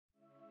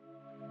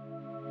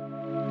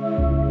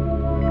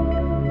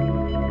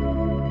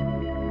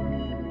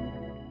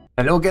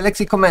Hello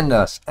Galaxy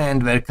Commanders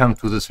and welcome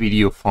to this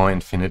video for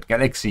Infinite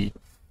Galaxy.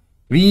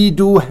 We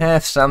do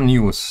have some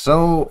news.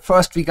 So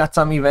first we got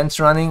some events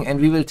running and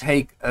we will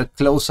take a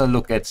closer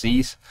look at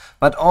these.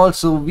 But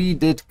also we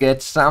did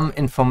get some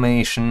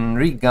information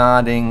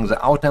regarding the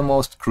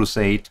Outermost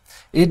Crusade.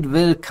 It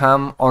will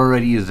come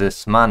already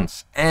this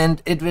month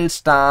and it will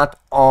start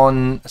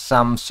on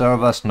some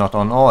servers, not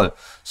on all.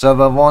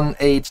 Server 1,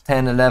 8,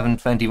 10, 11,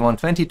 21,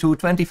 22,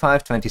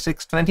 25,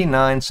 26,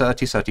 29,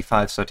 30,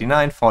 35,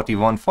 39,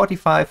 41,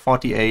 45,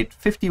 48,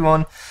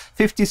 51,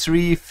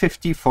 53,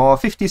 54,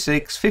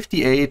 56,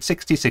 58,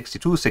 60,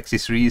 62,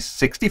 63,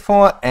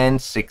 64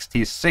 and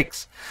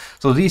 66.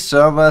 So these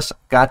servers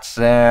got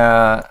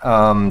their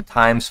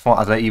times for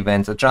other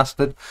events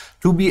adjusted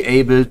to be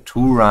able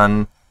to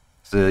run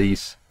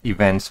these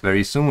events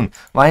very soon.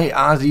 Why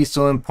are these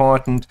so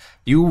important?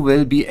 You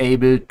will be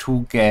able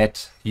to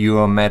get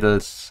your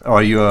medals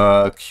or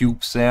your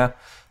cubes there.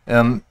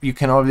 You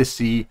can always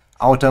see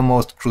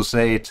Outermost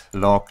Crusade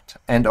locked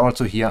and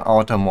also here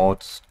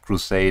Outermost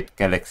Crusade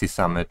Galaxy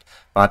Summit,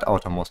 but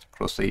Outermost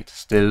Crusade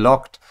still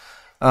locked.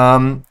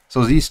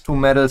 So these two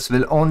medals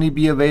will only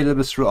be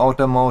available through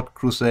Outermost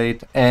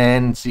Crusade,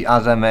 and the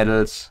other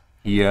medals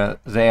here,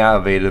 they are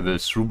available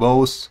through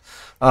both.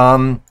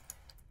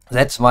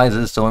 That's why this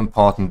is so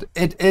important.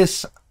 It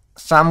is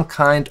some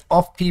kind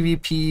of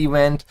PvP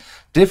event,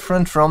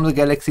 different from the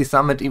Galaxy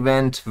Summit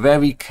event, where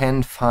we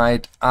can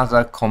fight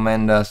other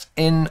commanders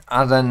in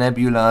other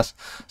nebulas.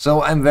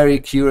 So I'm very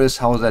curious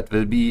how that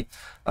will be.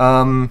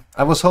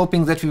 I was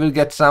hoping that we will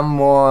get some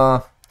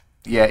more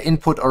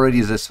input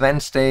already this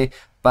Wednesday,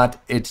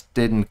 but it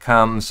didn't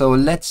come. So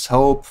let's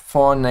hope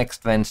for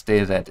next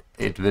Wednesday that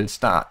it will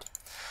start.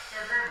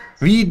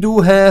 We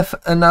do have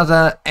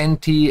another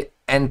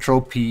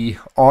Anti-Entropy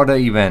order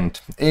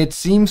event. It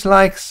seems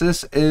like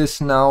this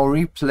is now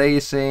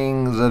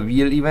replacing the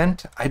wheel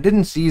event. I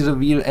didn't see the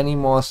wheel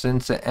anymore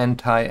since the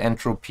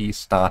Anti-Entropy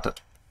started.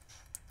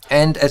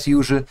 And as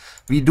usual,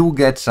 we do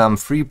get some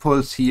free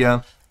pulls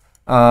here.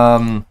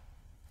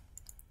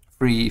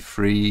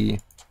 Free,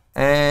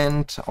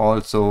 and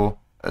also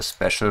a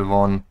special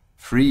one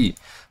free.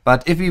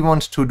 But if we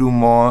want to do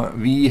more,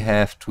 we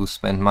have to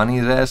spend money.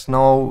 There's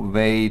no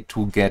way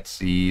to get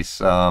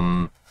these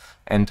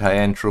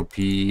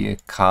Anti-Entropy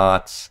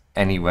cards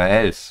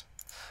anywhere else.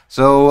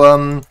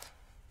 So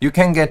you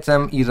can get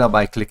them either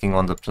by clicking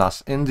on the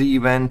plus in the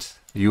event.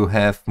 You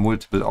have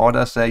multiple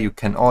orders there. You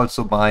can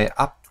also buy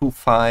up to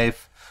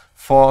 5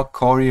 for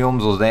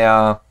Corium, so they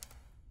are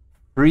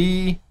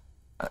free.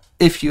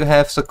 If you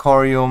have the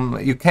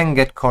Corium, you can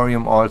get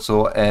Corium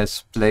also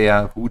as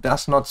player who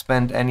does not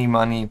spend any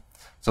money.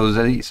 So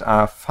these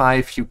are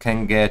 5 you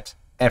can get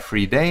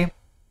every day.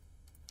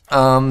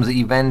 The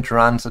event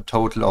runs a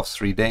total of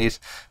 3 days,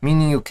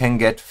 meaning you can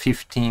get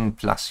 15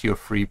 plus your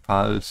free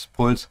pulls,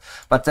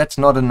 but that's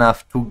not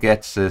enough to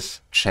get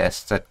this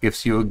chest that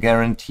gives you a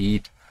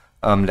guaranteed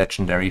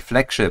legendary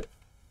flagship.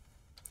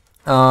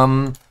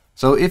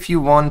 So if you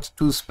want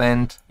to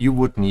spend, you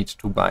would need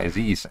to buy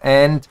these.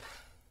 And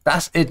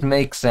does it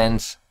make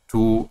sense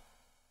to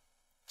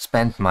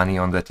spend money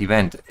on that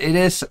event? It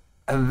is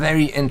a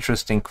very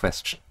interesting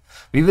question.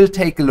 We will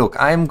take a look.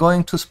 I am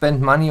going to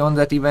spend money on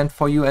that event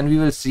for you and we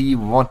will see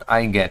what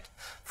I get.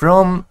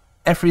 From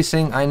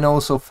everything I know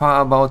so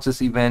far about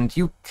this event,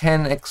 you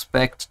can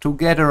expect to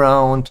get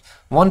around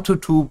 1 to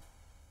 2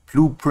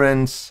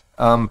 blueprints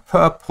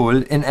per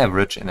pull in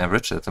average,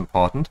 that's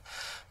important.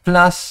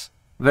 Plus,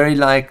 very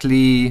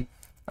likely,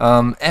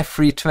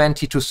 every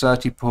 20 to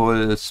 30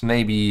 pulls,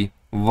 maybe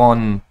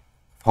 1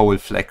 whole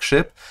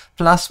flagship,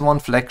 plus 1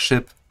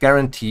 flagship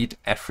guaranteed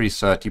every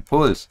 30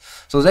 pulls.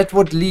 So that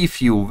would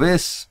leave you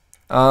with,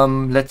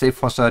 let's say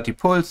for 30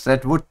 pulls,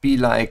 that would be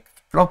like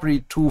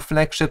probably 2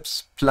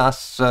 flagships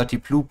plus 30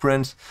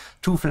 blueprints.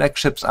 2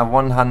 flagships are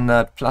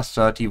 100 plus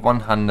 30,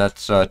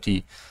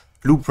 130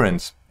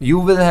 blueprints. You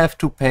will have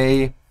to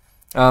pay,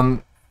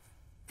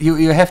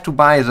 you have to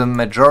buy the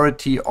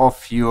majority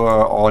of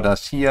your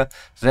orders here.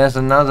 There's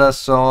another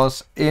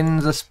source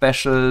in the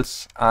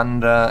specials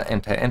under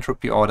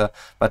Anti-Entropy order,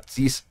 but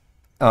these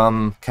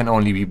can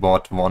only be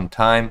bought one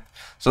time.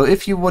 So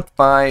if you would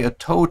buy a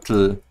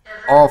total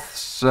of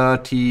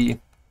 30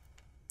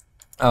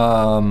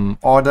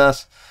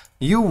 orders,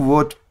 you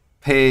would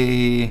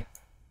pay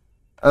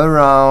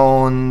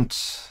around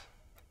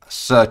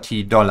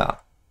 $30.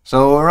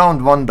 So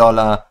around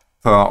 $1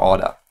 per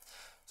order.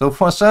 So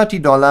for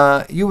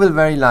 $30, you will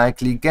very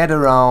likely get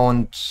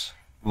around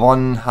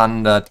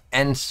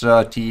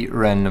 130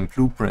 random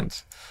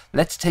blueprints.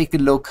 Let's take a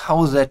look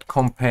how that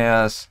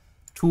compares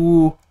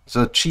to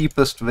the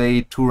cheapest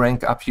way to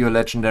rank up your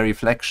legendary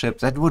flagship.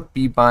 That would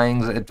be buying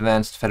the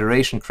Advanced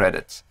Federation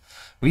credits.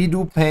 We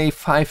do pay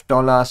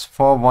 $5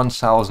 for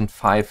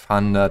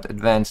 1,500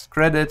 advanced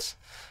credits.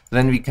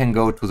 Then we can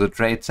go to the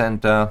Trade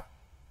Center.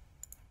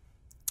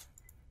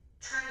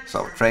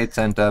 So Trade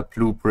Center,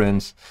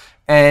 blueprints,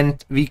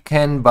 and we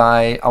can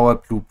buy our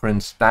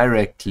blueprints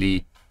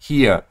directly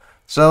here.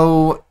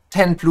 So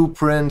 10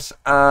 blueprints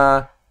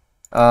are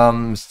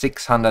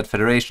 600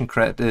 Federation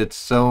credits,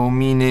 so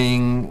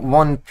meaning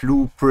one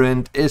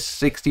blueprint is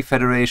 60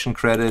 Federation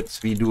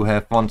credits. We do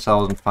have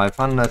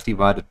 1500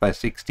 divided by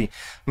 60,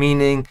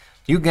 meaning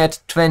you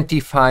get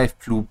 25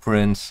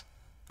 blueprints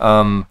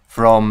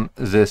from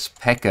this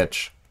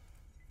package.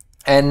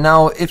 And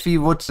now if we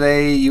would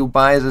say you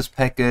buy this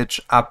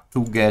package up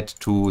to get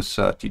to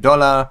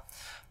 $30,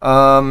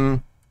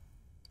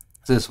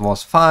 this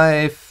was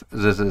 5,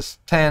 this is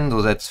 10,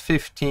 so that's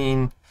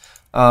 15.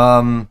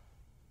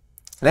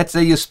 Let's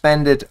say you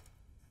spend it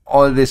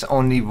all this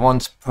only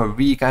once per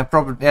week. That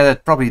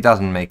probably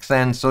doesn't make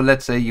sense. So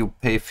let's say you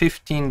pay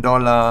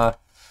 $15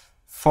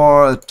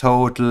 for a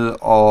total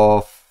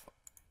of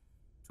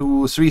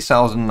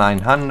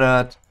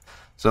 3,900.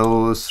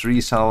 So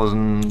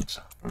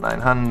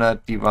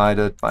 3,900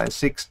 divided by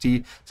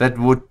 60, that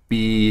would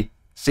be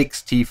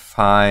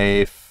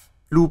 65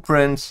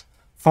 blueprints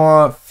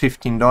for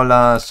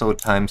 $15. So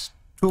times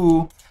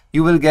 2,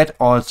 you will get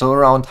also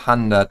around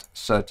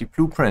 130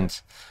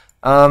 blueprints.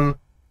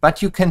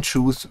 But you can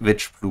choose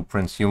which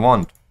blueprints you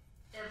want.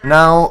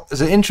 Now,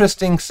 the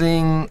interesting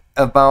thing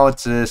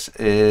about this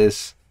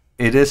is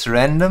it is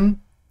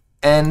random,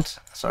 and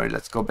sorry,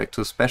 let's go back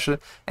to special,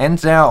 and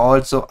there are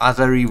also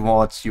other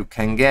rewards you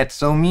can get.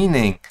 So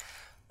meaning,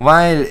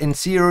 while in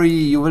theory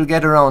you will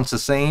get around the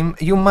same,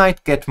 you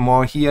might get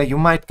more here, you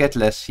might get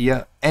less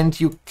here, and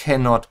you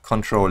cannot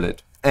control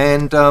it.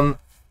 And I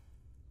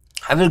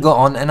will go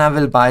on and I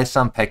will buy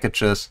some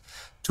packages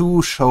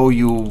to show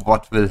you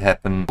what will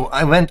happen. So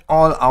I went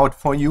all out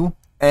for you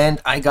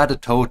and I got a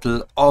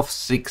total of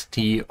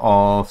 60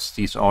 of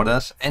these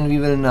orders, and we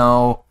will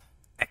now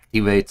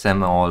activate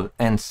them all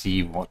and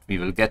see what we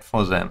will get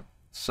for them.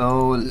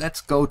 So let's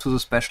go to the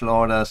special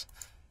orders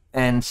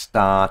and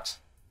start.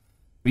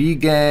 We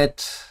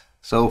get,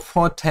 so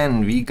for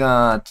 10 we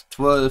got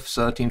 12,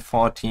 13,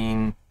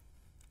 14,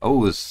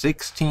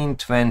 16,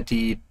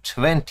 20,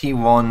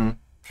 21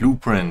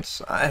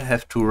 blueprints. I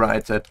have to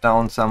write that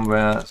down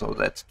somewhere, so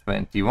that's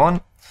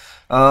 21.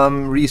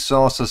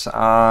 Resources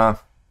are,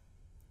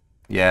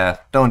 yeah,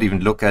 don't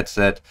even look at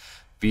that.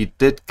 We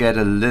did get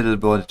a little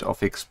bit of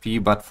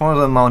XP, but for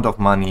the amount of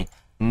money,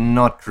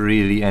 not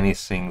really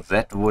anything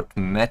that would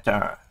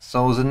matter.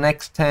 So the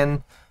next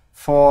 10,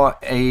 4,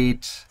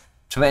 8,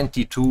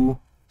 22,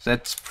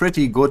 that's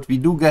pretty good. We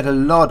do get a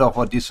lot of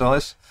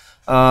Odysseus,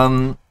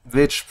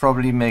 which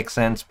probably makes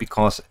sense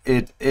because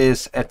it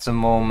is at the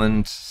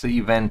moment the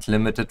event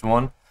limited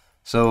one.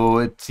 So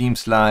it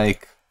seems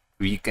like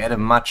we get a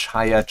much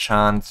higher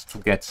chance to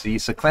get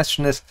these. The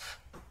question is,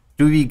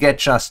 do we get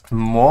just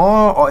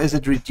more, or is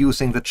it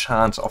reducing the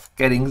chance of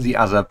getting the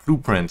other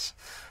blueprints?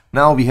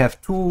 Now we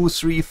have 2,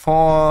 3,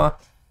 4,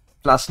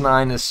 plus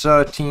 9 is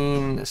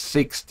 13,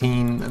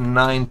 16,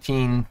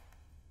 19.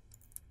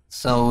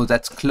 So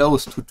that's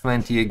close to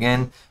 20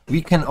 again.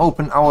 We can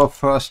open our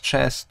first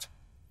chest.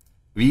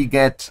 We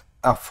get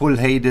a full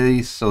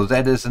Hades, so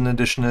that is an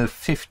additional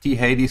 50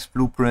 Hades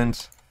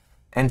blueprints.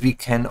 And we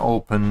can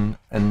open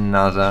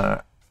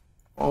another.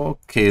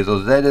 Okay, so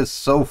that is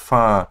so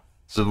far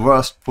the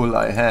worst pull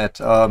I had.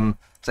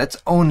 That's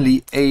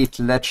only 8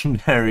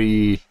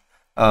 legendary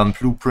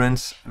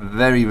blueprints.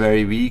 Very,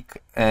 very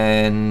weak.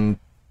 And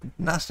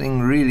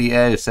nothing really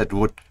else that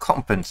would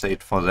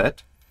compensate for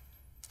that.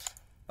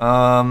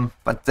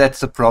 But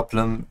that's the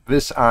problem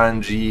with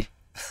RNG.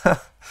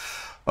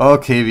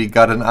 Okay, we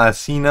got an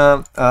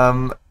Athena.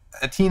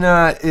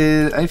 Athena,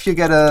 if you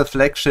get a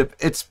flagship,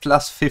 it's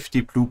plus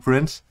 50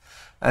 blueprints.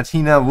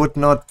 Athena would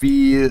not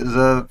be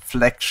the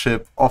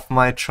flagship of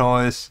my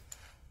choice.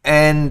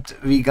 And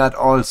we got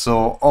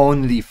also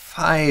only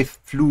 5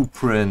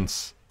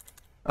 blueprints,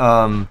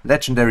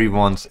 legendary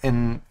ones,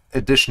 in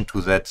addition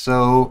to that.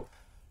 So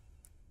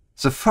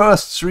the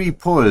first 3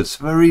 pulls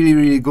were really,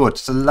 really good.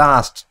 The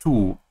last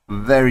 2,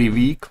 very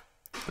weak.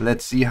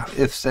 Let's see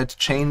if that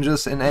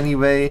changes in any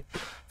way.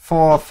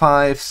 4,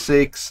 5,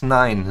 6,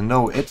 9.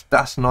 No, it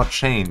does not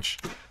change.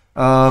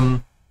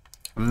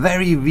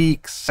 Very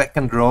weak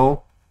second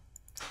row.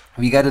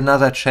 We get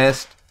another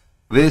chest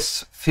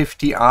with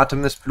 50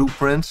 Artemis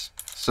blueprints.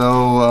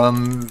 So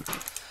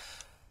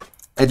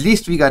at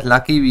least we got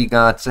lucky. We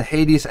got the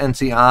Hades and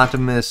the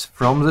Artemis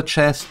from the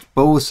chest.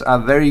 Both are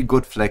very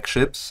good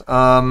flagships.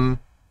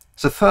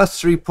 The first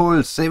 3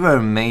 pulls, they were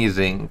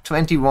amazing.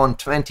 21,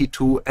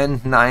 22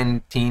 and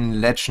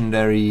 19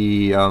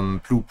 legendary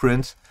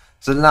blueprints.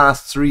 The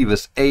last 3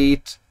 with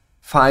 8,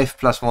 5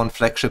 plus 1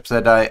 flagships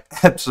that I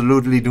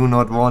absolutely do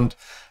not want,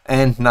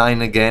 and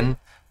 9 again,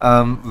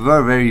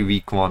 were very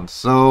weak ones.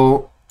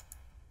 So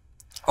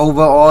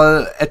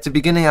overall, at the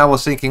beginning I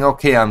was thinking,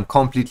 okay, I'm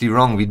completely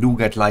wrong. We do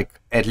get like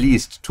at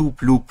least 2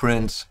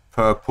 blueprints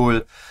per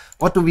pull.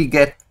 What do we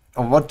get,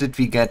 or what did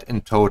we get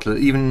in total?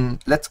 Even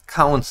let's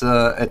count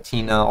the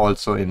Athena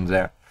also in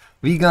there.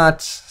 We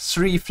got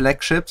 3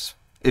 flagships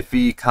if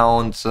we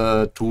count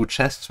 2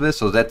 chests with,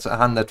 so that's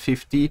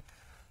 150.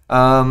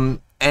 And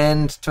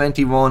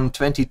 21,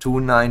 22,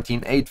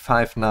 19,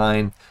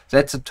 859.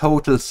 That's a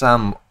total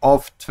sum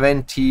of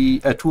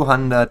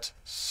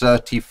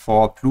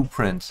 234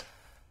 blueprints.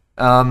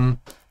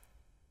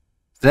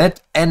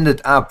 That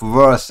ended up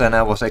worse than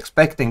I was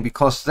expecting,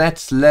 because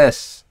that's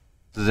less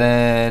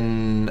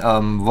than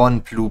 1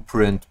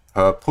 blueprint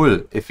per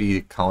pull if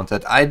we count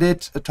that. I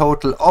did a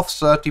total of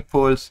 30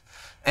 pulls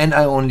and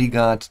I only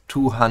got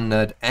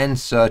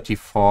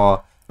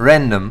 234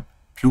 random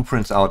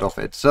blueprints out of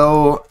it.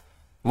 So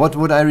what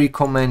would I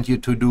recommend you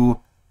to do?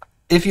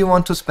 If you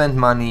want to spend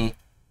money,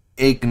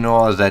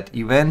 ignore that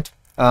event.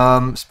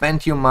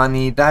 Spend your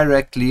money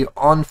directly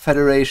on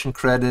Federation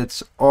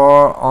credits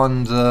or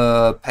on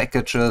the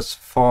packages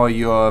for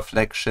your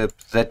flagship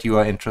that you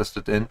are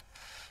interested in.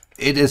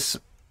 It is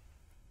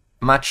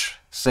much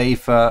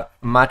safer,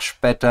 much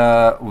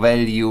better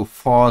value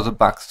for the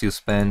bucks you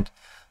spend.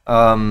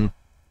 So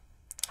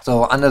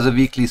under the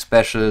weekly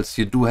specials,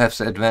 you do have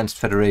the advanced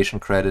Federation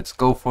credits.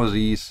 Go for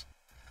these.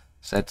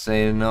 That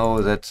say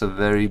no, that's a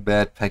very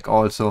bad pack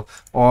also.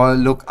 Or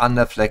look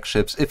under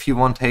flagships. If you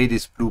want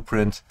Hades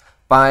blueprints,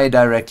 buy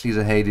directly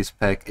the Hades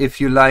pack. If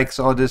you like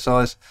the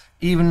Odysseus,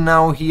 even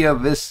now here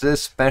with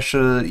this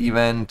special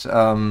event,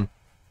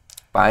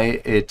 buy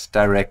it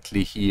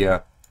directly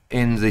here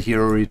in the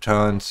Hero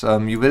Returns.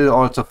 You will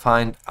also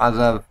find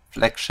other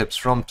flagships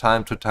from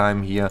time to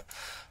time here.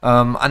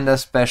 Under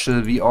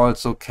special we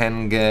also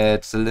can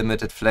get the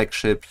limited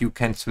flagship. You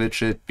can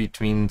switch it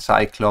between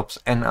Cyclops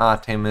and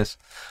Artemis.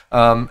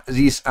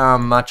 These are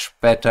much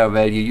better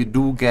value. You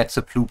do get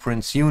the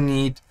blueprints you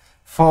need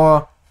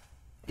for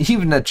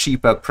even a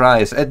cheaper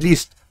price, at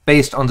least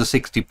based on the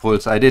 60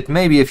 pulls I did.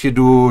 Maybe if you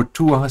do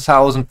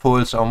 2000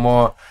 pulls or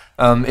more,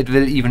 it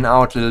will even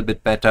out a little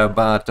bit better,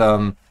 but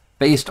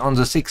based on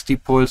the 60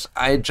 pulls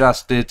I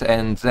just did,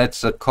 and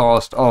that's a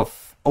cost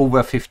of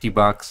over 50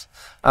 bucks,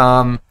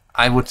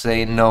 I would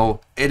say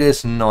no, it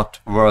is not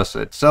worth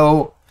it.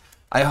 So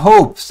I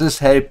hope this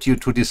helped you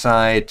to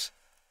decide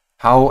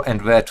how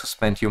and where to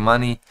spend your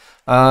money.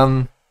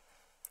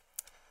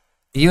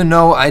 You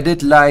know, I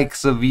did like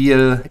the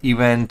wheel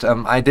event.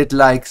 I did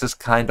like this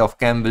kind of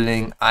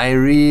gambling. I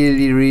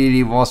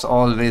really was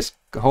always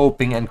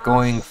hoping and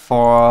going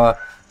for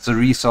the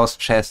resource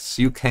chests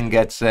you can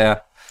get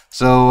there.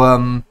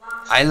 So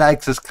I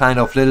like this kind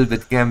of little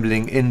bit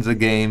gambling in the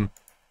game.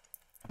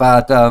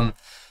 But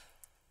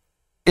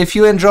if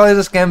you enjoy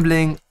this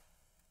gambling,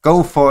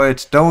 go for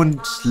it.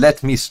 Don't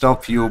let me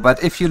stop you.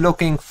 But if you're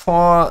looking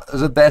for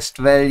the best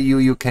value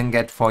you can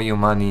get for your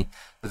money,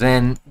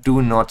 then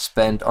do not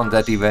spend on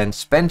that event.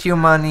 Spend your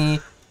money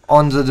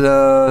on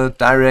the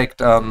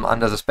direct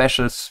under the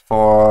specials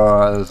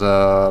for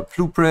the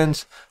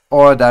blueprints,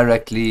 or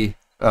directly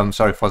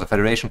for the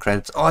Federation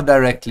credits, or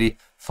directly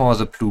for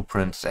the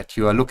blueprints that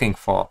you are looking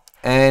for.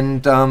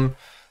 And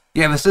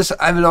yeah, with this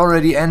I will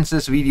already end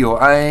this video.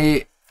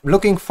 I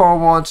looking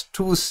forward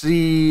to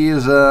see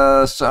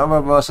the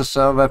server versus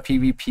server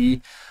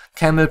PvP.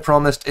 Camel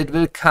promised it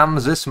will come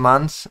this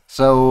month,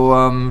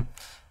 so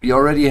we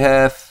already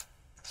have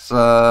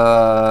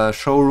the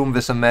showroom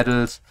with the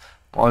medals.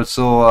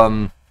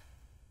 Also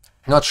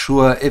not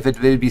sure if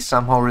it will be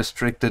somehow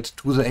restricted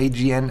to the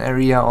AGN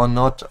area or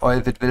not, or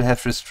if it will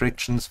have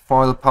restrictions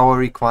for the power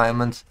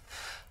requirements.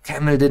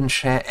 Camel didn't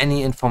share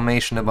any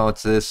information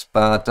about this,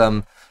 but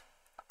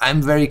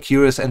I'm very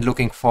curious and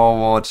looking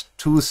forward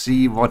to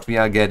see what we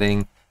are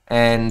getting.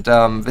 And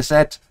with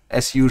that,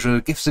 as usual,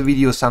 give the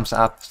video a thumbs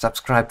up,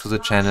 subscribe to the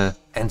channel,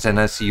 and then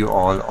I'll see you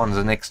all on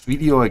the next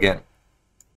video again.